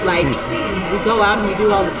 like we go out and we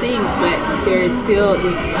do all the things, but there is still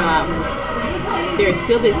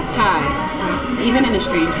this tie, even in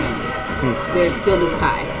estrangement. There's still this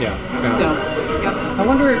tie. So, I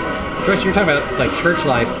wonder, Joyce, you're talking about like church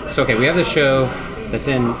life. So, okay, we have this show that's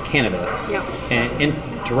in Canada, and in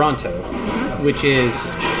Toronto, which is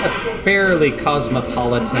a fairly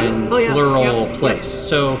cosmopolitan, plural place.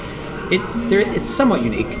 So, it's somewhat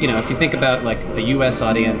unique. You know, if you think about like a U.S.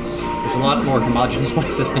 audience, there's a lot more homogenous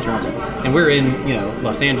places than Toronto, and we're in, you know,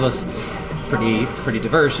 Los Angeles. Pretty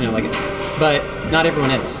diverse, you know, like, but not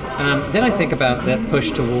everyone is. Then I think about that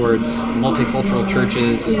push towards multicultural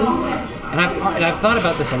churches, and I've thought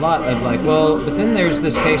about this a lot of like, well, but then there's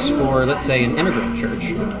this case for, let's say, an immigrant church,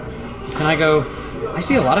 and I go, I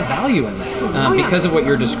see a lot of value in that because of what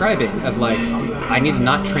you're describing of like, I need to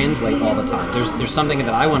not translate all the time. There's something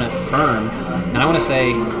that I want to affirm, and I want to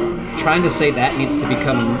say, trying to say that needs to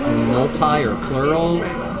become multi or plural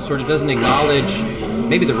sort of doesn't acknowledge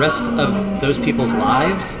maybe the rest of those people's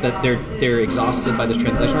lives, that they're exhausted by this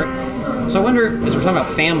translation work. So I wonder, as we're talking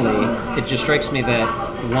about family, it just strikes me that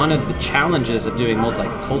one of the challenges of doing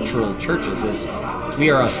multicultural churches is we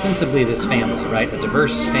are ostensibly this family, right? A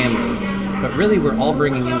diverse family. But really we're all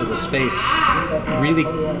bringing into the space really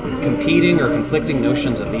competing or conflicting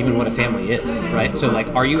notions of even what a family is, right? So like,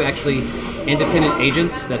 are you actually independent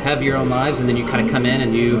agents that have your own lives and then you kind of come in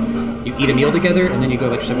and you eat a meal together and then you go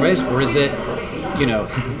about your separate ways? Or is it, you know,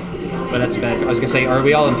 well, that's bad. I was gonna say, are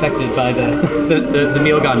we all infected by the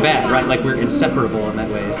meal gone bad, right? Like we're inseparable in that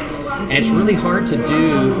ways. And it's really hard to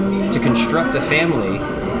construct a family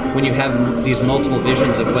when you have these multiple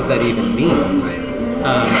visions of what that even means.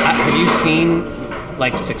 Have you seen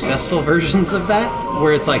like successful versions of that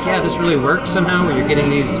where it's like, yeah, this really works somehow, where you're getting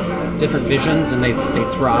these different visions and they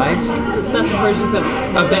thrive? Successful versions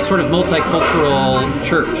of that sort of multicultural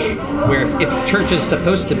church, where if church is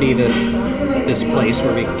supposed to be this place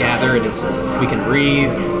where we gather and we can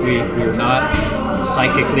breathe, we're not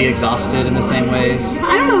psychically exhausted in the same ways.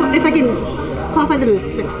 I don't know if I can qualify them as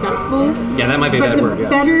successful. Yeah, that might be a bad word.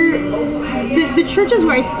 Yeah. The churches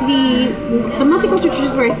where I see, the multicultural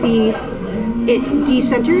churches where I see it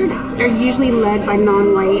decentered are usually led by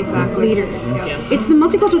non-white leaders. Yeah. It's the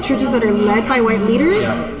multicultural churches that are led by white leaders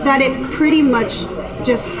that it pretty much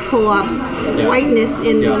just co-ops whiteness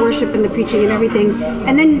in the worship and the preaching and everything.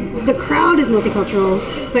 And then the crowd is multicultural,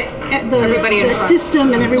 but the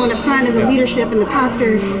system and everyone up front and the leadership and the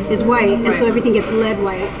pastor is white, and so everything gets led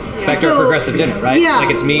white. It's back to our progressive dinner, right? Yeah.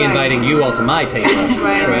 Like it's me inviting you all to my table,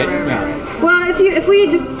 right? Yeah. Well, if we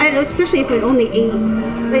just, especially if we only ate,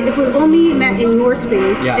 like if we only met in your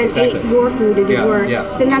space and ate your food and did your,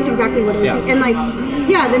 then that's exactly what it would be. And like,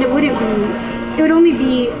 then it wouldn't be. It would only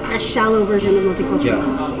be a shallow version of multicultural.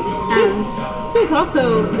 There's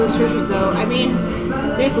also those churches, though. I mean,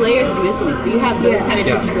 there's layers of wisdom. So you have those kind of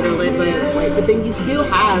churches that are led by white, but then you still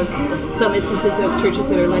have some instances of churches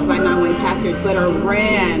that are led by non-white pastors, but are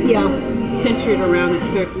ran centered around a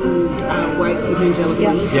certain white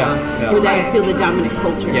evangelical ethos, where that is still the dominant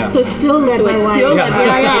culture. So it's still led by white. Still led by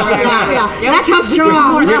white. That's how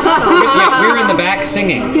strong. We're in the back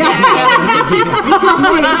singing. You're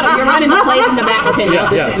running the plays in the back. Okay, now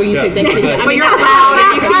this is where you say thank you. But you're loud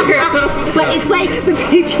and you can hear. But it's like the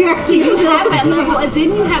patriarchy. You have that level, and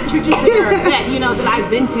then you have churches that I've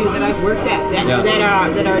been to, that I've worked at,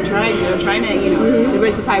 that are trying to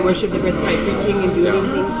diversify worship, diversify preaching, and do these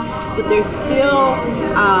things. But there's still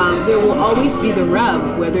there will always be the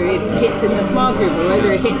rub, whether it hits in the small group or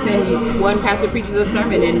whether it hits in one pastor preaches a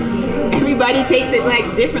sermon and everybody takes it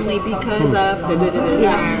like differently because of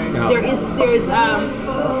there's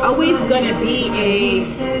always going to be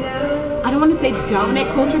I don't want to say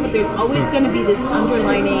dominant culture, but there's always going to be this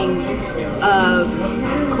underlining of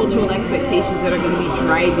cultural expectations that are going to be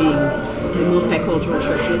driving the multicultural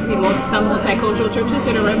church. You'll see some multicultural churches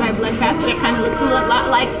that are run by black pastors that kind of looks a lot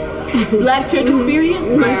like black church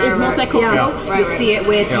experience, but is multicultural. You'll see it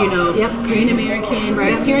with Korean American,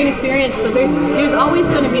 Presbyterian experience. So there's always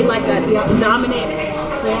going to be like a dominant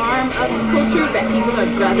form of culture that people are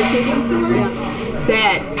gravitating toward.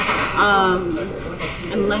 That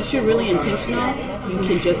unless you're really intentional, you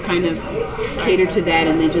can just kind of cater to that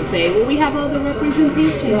and then just say, well, we have all the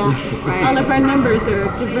representation. All of our numbers are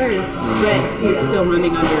diverse, but you're still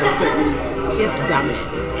running under a certain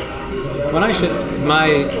dominance.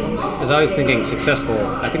 As I was thinking successful,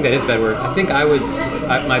 I think that is a bad word. I think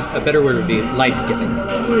a better word would be life-giving.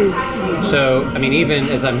 So, I mean, even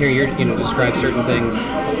as I'm hearing you describe certain things,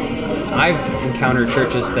 I've encountered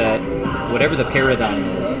churches that whatever the paradigm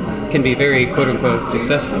is, can be very quote-unquote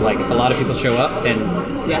successful. Like a lot of people show up and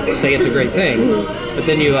say it's a great thing, but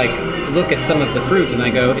then you like look at some of the fruit and I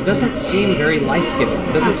go, it doesn't seem very life-giving.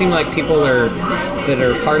 It doesn't seem like people that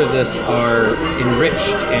are part of this are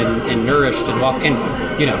enriched and nourished and want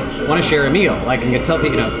to share a meal. Like and can tell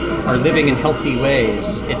people, are living in healthy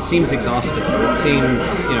ways. It seems exhausting. It seems,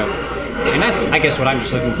 and that's I guess what I'm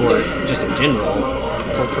just looking for, just in general,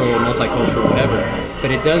 cultural, multicultural, whatever.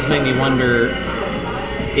 But it does make me wonder.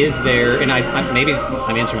 Is there, and I maybe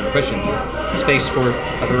I'm answering the question, space for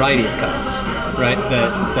a variety of kinds, right?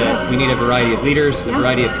 That we need a variety of leaders, a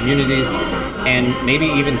variety of communities, and maybe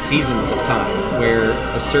even seasons of time where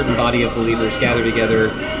a certain body of believers gather together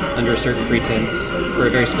under a certain pretense for a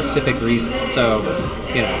very specific reason. So,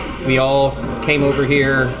 we all came over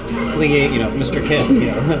here fleeing, Mr. Kim,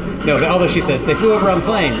 no, although she says they flew over on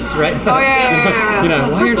planes, right? Oh yeah.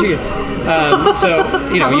 Why aren't you?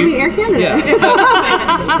 Probably Air Canada.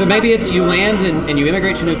 Yeah. But maybe it's you land and you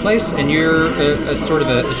immigrate to a new place and you're a sort of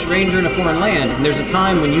a stranger in a foreign land, and there's a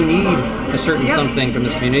time when you need a certain something from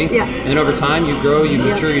this community, and then over time you grow, you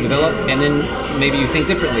mature, you develop, and then maybe you think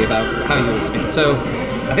differently about how you expand. So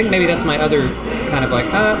I think maybe that's my other kind of like,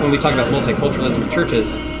 when we talk about multiculturalism in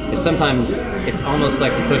churches, is sometimes it's almost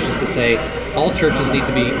like the push is to say all churches need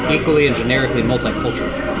to be equally and generically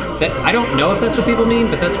multicultural. That I don't know if that's what people mean,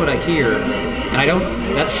 but that's what I hear, and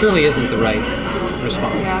that surely isn't the right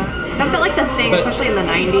response. Yeah. That felt like the thing, especially in the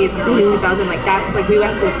 90s and early 2000s, like that's like we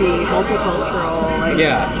have to be multicultural. Like,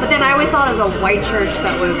 but then I always saw it as a white church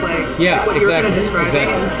that was like what you were kind of describing.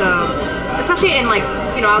 And so, especially in like,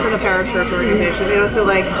 I was in a parachurch organization, so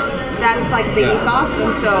like that's like the ethos,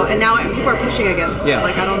 and now people are pushing against it.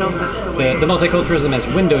 Like I don't know if that's the way. The multiculturalism as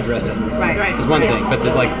window dressing is one thing, but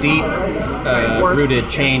the like deep rooted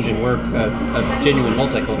change and work of genuine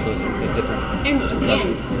multiculturalism is different. And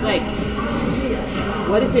like,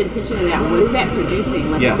 what is the intention of that? What is that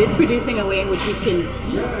producing? Like if it's producing a way in which we can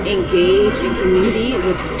engage in community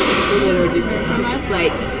with people that are different from us,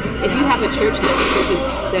 like if you have a church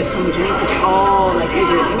that's homogeneous, it's all like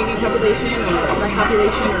either an immigrant population or a black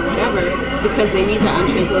population or whatever, because they need the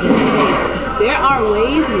untranslated space. there are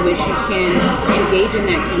ways in which you can engage in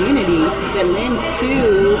that community that lends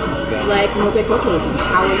to like multiculturalism.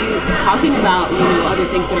 How are you talking about, you know, other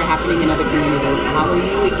things that are happening in other communities? How are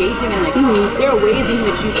you engaging in like, there are ways in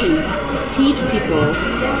which you can teach people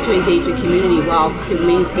to engage in community while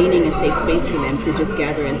maintaining a safe space for them to just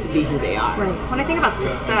gather and to be who they are. Right. When I think about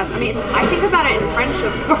success, I mean, I think about it in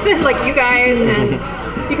friendships more than like you guys, and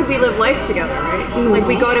because we live life together, right? Like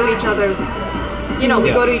we go to each other's, you know,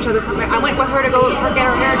 we go to each other's. I went with her to go get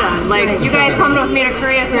her hair done. Like you guys come with me to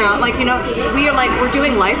Koreatown. Like, you know, we're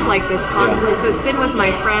doing life like this constantly. So it's been with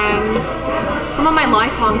my friends. Some of my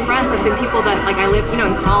lifelong friends have been people that like I live, you know,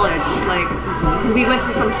 in college, like because we went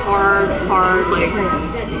through some hard like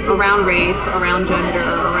around race, around gender,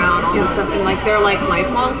 around all this stuff, and like they're like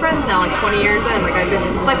lifelong friends now, like 20 years in. Like I've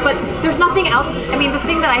been like, but there's nothing else. I mean, the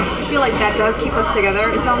thing that I feel like that does keep us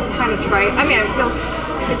together. It sounds kind of trite. I mean, it feels.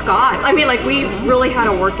 It's God. I mean, like we really had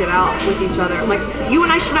to work it out with each other. Like you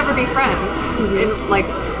and I should never be friends. And like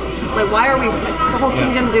why are we like, the whole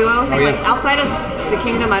kingdom duo thing? Like outside of the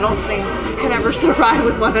kingdom, I don't think we could ever survive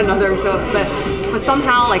with one another. So, but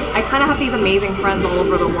somehow, like I kind of have these amazing friends all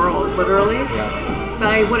over the world, literally, that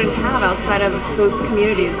I wouldn't have outside of those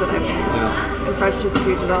communities that I've and friendships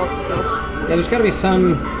we've developed. So yeah, there's got to be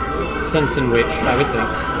some sense in which I would think,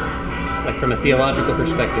 like from a theological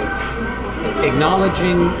perspective,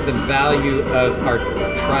 acknowledging the value of our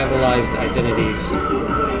tribalized identities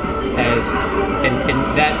as and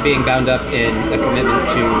that being bound up in a commitment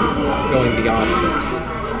to going beyond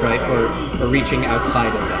those, right, or reaching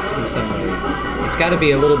outside of that in some way. It's got to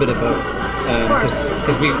be a little bit of both,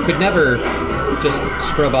 because we could never just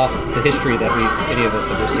scrub off the history that any of us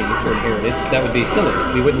have received or inherited. That would be silly.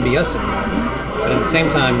 We wouldn't be us anymore. But at the same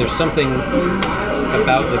time, there's something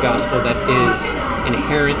about the gospel that is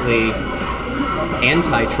inherently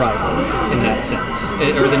anti-tribal in that sense,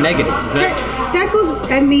 or the negatives. That goes.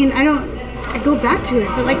 I mean, I go back to it,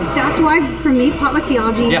 but like that's why for me potluck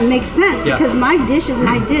theology makes sense, because my dish is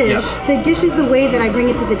my dish. The dish is the way that I bring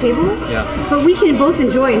it to the table. But we can both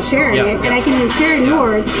enjoy and share in it, and I can share in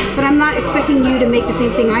yours. But I'm not expecting you to make the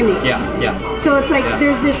same thing I make. So it's like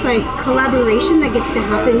there's this like collaboration that gets to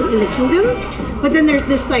happen in the kingdom, but then there's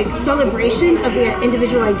this like celebration of the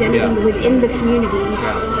individual identity within the community.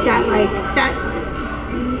 That like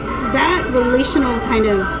that relational kind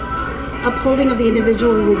of upholding of the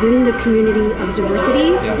individual within the community of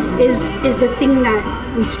diversity is the thing that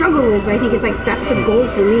we struggle with, but I think it's like that's the goal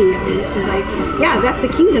for me at least, is like that's the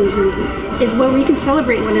kingdom to me, is where we can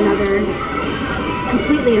celebrate one another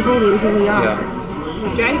completely and wholly in who we are.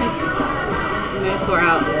 Drag this metaphor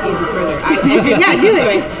out even further. Do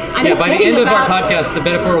it. By the end of our podcast, the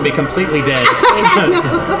metaphor will be completely dead.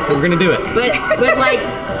 We're gonna do it. But like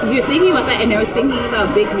you're thinking about that, and I was thinking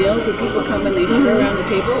about big meals where people come and they share around the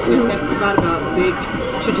table, and I thought about big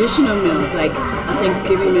traditional meals like a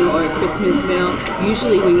Thanksgiving meal or a Christmas meal.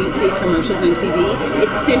 Usually when you see commercials on TV,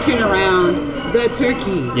 it's centered around the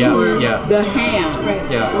turkey or the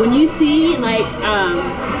ham. When you see like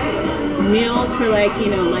meals for like, you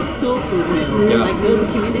know, like soul food meals or like meals of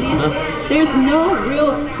communities, there's no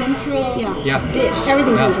real central dish.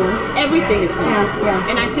 Everything's central. Everything is central.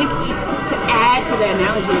 And I think to add to that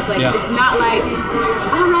analogy, it's like it's not like,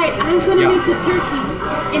 all right, I'm gonna make the turkey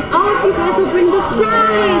and all of you guys will bring the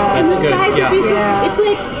sides and the sides will be it's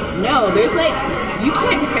like, no, there's like, you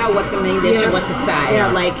can't tell what's a main dish and what's a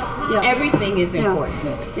side. Like everything is important.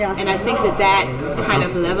 And I think that kind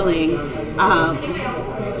of leveling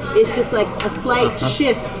it's just like a slight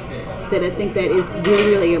shift that I think that is really,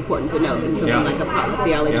 really important to note in something like a potluck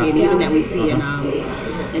theology, and even that we see in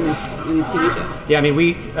this TV show. Yeah, I mean,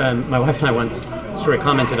 we, my wife and I once sort of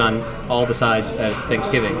commented on all the sides at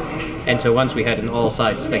Thanksgiving, and so once we had an all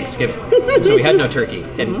sides Thanksgiving, and so we had no turkey,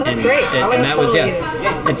 and great. And that was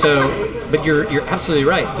and so, but you're absolutely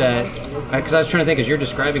right that because I was trying to think as you're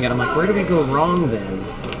describing it, I'm like, where do we go wrong then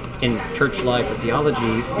in church life or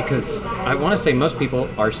theology? Because I want to say most people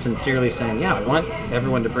are sincerely saying, I want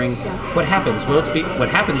everyone to bring. What happens? Well, what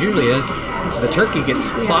happens usually is the turkey gets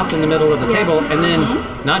plopped in the middle of the table, and then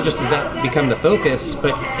not just does that become the focus,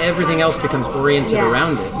 but everything else becomes oriented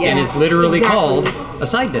around it and is literally called a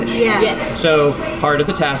side dish. So part of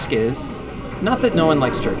the task is, not that no one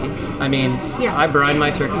likes turkey. I mean, I brine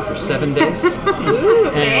my turkey for 7 days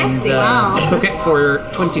and cook it for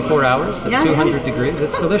 24 hours at 200 degrees.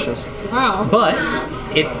 It's delicious. Wow. But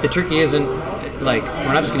the turkey isn't like,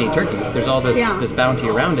 we're not just going to eat turkey. There's all this this bounty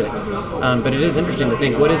around it. But it is interesting to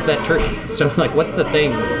think, what is that turkey? So, like, what's the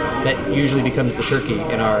thing that usually becomes the turkey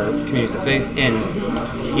in our communities of faith? In,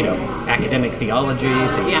 you know, academic theology,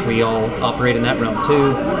 since we all operate in that realm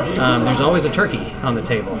too. There's always a turkey on the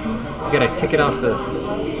table. You got to kick it off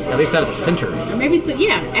at least out of the center. Or maybe add some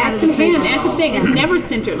ham, add some thing. It's never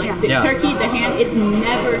centered. Like the turkey, the ham, it's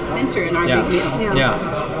never centered in our big meals.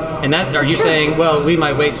 Yeah. And that, are you saying, well, we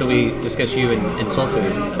might wait till we discuss you in soul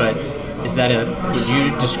food, but is that would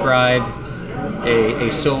you describe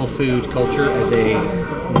a soul food culture as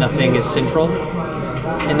nothing is central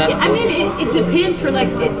in that sense? I mean, it depends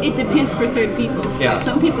it depends for certain people. Yeah. Like,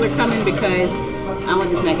 some people are coming because I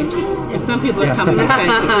want this mac and cheese. And some people are coming because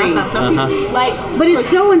of greens. Some people, but it's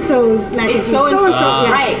so-and-so's mac and cheese.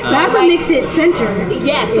 Right. So that's what makes it centered.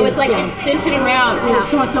 Yeah, so it's like it's centered around,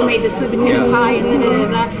 so-and-so made the sweet potato pie and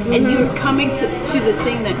da-da-da-da. And you're coming to the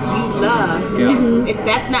thing that you love. And if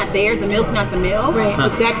that's not there, the meal's not the meal. Right.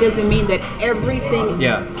 But that doesn't mean that everything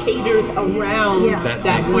caters around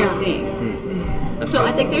that one thing. So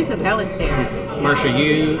I think there's a balance there. Marsha,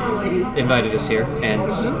 you invited us here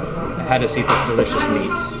and had us eat this delicious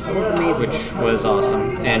meat, which was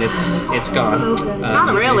awesome, and it's gone.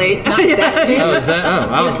 Not really. It's not that. Oh, is that? Oh,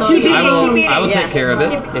 I will take care of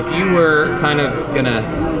it. If you were kind of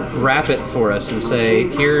gonna wrap it for us and say,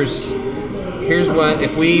 here's what,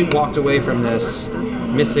 if we walked away from this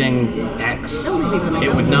missing X,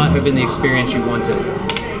 it would not have been the experience you wanted.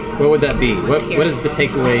 What would that be? What is the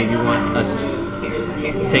takeaway you want us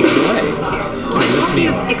taking away?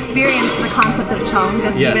 Experience the concept of Chong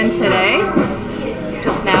even today,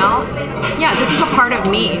 just now. Yeah, this is a part of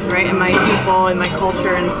me, right, and my people and my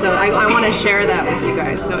culture, and so I want to share that with you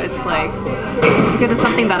guys. So it's like, because it's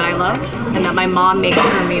something that I love and that my mom makes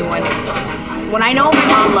for me when I know my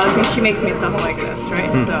mom loves me, she makes me stuff like this,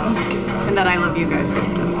 right? So, and that I love you guys,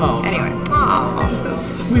 right? So anyway, I'm so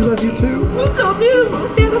sweet. We love you too. We love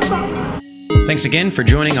you. Beautiful. Thanks again for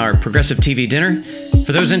joining our Progressive TV dinner.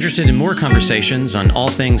 For those interested in more conversations on all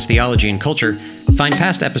things theology and culture, find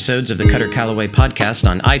past episodes of the Cutter Callaway podcast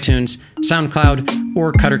on iTunes, SoundCloud,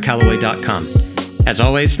 or CutterCallaway.com. As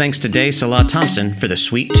always, thanks to Day Salah Thompson for the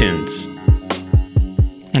sweet tunes.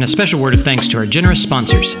 And a special word of thanks to our generous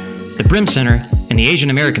sponsors, the Brim Center and the Asian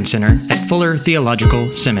American Center at Fuller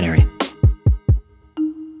Theological Seminary.